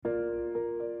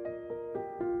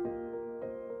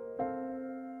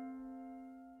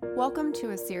Welcome to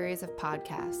a series of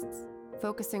podcasts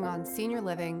focusing on senior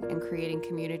living and creating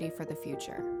community for the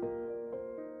future.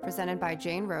 Presented by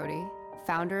Jane Rohde,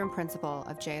 founder and principal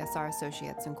of JSR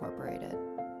Associates Incorporated.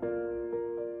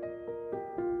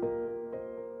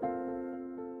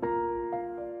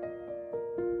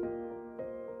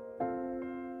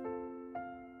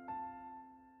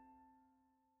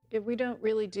 We don't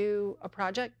really do a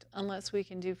project unless we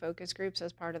can do focus groups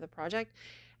as part of the project.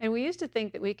 And we used to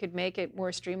think that we could make it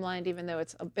more streamlined, even though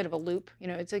it's a bit of a loop. You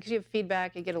know, it's like you have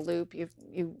feedback, you get a loop,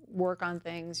 you work on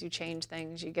things, you change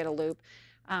things, you get a loop.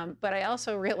 But I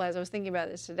also realized, I was thinking about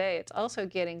this today, it's also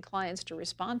getting clients to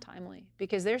respond timely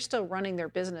because they're still running their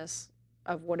business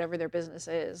of whatever their business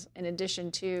is, in addition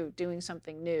to doing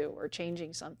something new or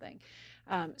changing something.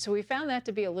 So we found that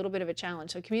to be a little bit of a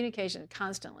challenge. So communication,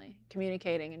 constantly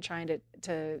communicating and trying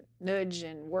to nudge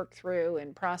and work through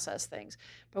and process things.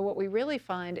 But what we really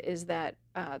find is that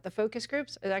the focus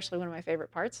groups is actually one of my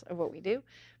favorite parts of what we do,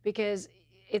 because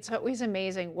it's always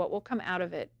amazing what will come out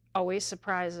of it. Always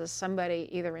surprises somebody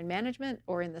either in management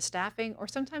or in the staffing or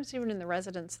sometimes even in the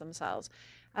residents themselves.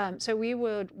 So we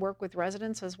would work with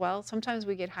residents as well. Sometimes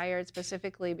we get hired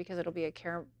specifically because it'll be a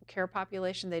care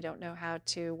population they don't know how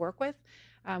to work with.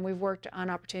 We've worked on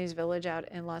Opportunities Village out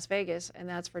in Las Vegas, and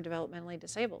that's for developmentally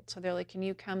disabled. So they're like, can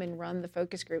you come and run the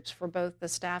focus groups for both the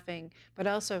staffing, but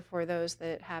also for those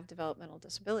that have developmental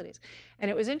disabilities? And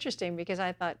it was interesting because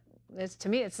I thought, to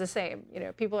me, it's the same. You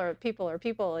know, people are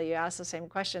people. You ask the same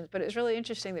questions, but it's really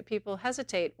interesting that people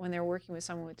hesitate when they're working with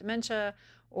someone with dementia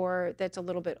or that's a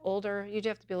little bit older. You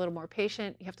have to be a little more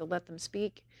patient. You have to let them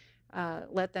speak,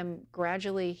 let them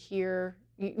gradually hear.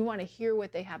 You want to hear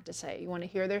what they have to say. You want to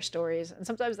hear their stories, and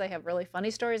sometimes they have really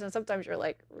funny stories, and sometimes you're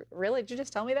like, "Really? Did you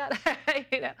just tell me that?"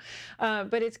 You know.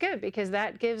 But it's good because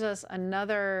that gives us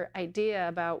another idea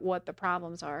about what the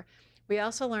problems are. We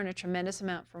also learn a tremendous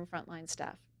amount from frontline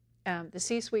staff. The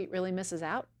C-suite really misses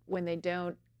out when they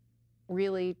don't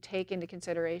really take into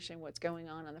consideration what's going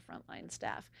on the frontline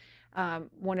staff.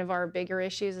 One of our bigger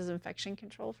issues is infection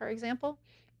control, for example.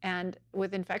 And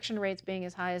with infection rates being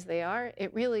as high as they are,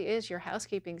 it really is your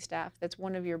housekeeping staff that's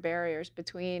one of your barriers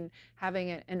between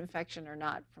having an infection or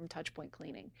not from touchpoint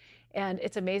cleaning. And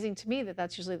it's amazing to me that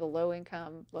that's usually the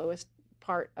low-income, lowest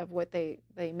part of what they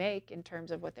make in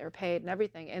terms of what they're paid and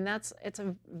everything. And it's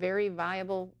a very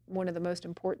viable, one of the most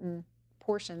important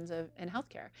portions in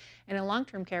healthcare. And in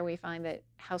long-term care, we find that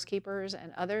housekeepers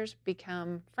and others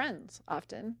become friends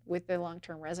often with their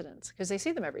long-term residents because they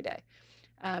see them every day.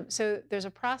 So there's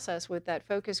a process with that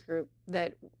focus group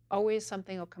that always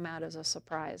something will come out as a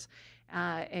surprise.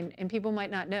 And people might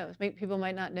not know. People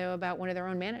might not know about one of their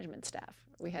own management staff.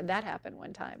 We had that happen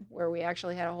one time where we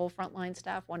actually had a whole frontline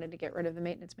staff wanted to get rid of the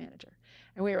maintenance manager.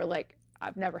 And we were like,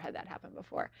 I've never had that happen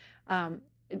before.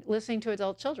 Listening to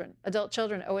adult children. Adult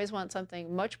children always want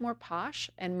something much more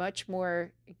posh and much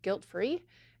more guilt-free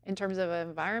in terms of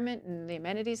environment and the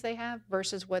amenities they have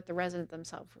versus what the resident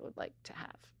themselves would like to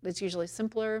have. It's usually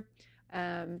simpler.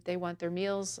 They want their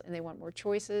meals and they want more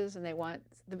choices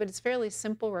but it's fairly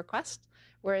simple request.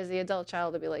 Whereas the adult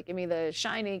child will be like, give me the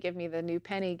shiny, give me the new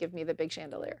penny, give me the big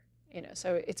chandelier. You know,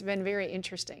 so it's been very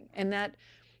interesting. And that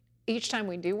each time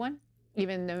we do one,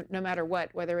 even no matter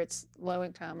what, whether it's low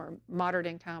income or moderate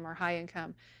income or high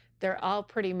income, they're all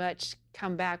pretty much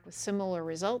come back with similar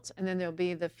results, and then there'll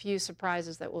be the few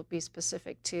surprises that will be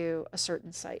specific to a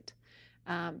certain site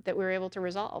that we're able to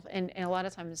resolve. And a lot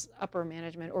of times upper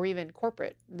management or even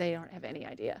corporate, they don't have any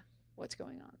idea what's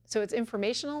going on. So it's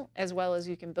informational as well as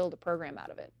you can build a program out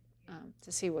of it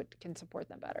to see what can support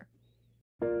them better.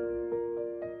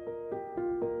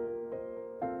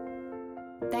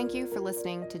 Thank you for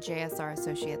listening to JSR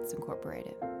Associates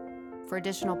Incorporated. For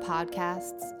additional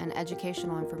podcasts and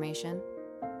educational information,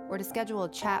 or to schedule a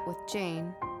chat with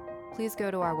Jane, please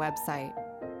go to our website,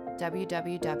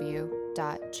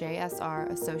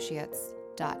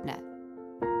 www.jsrassociates.net.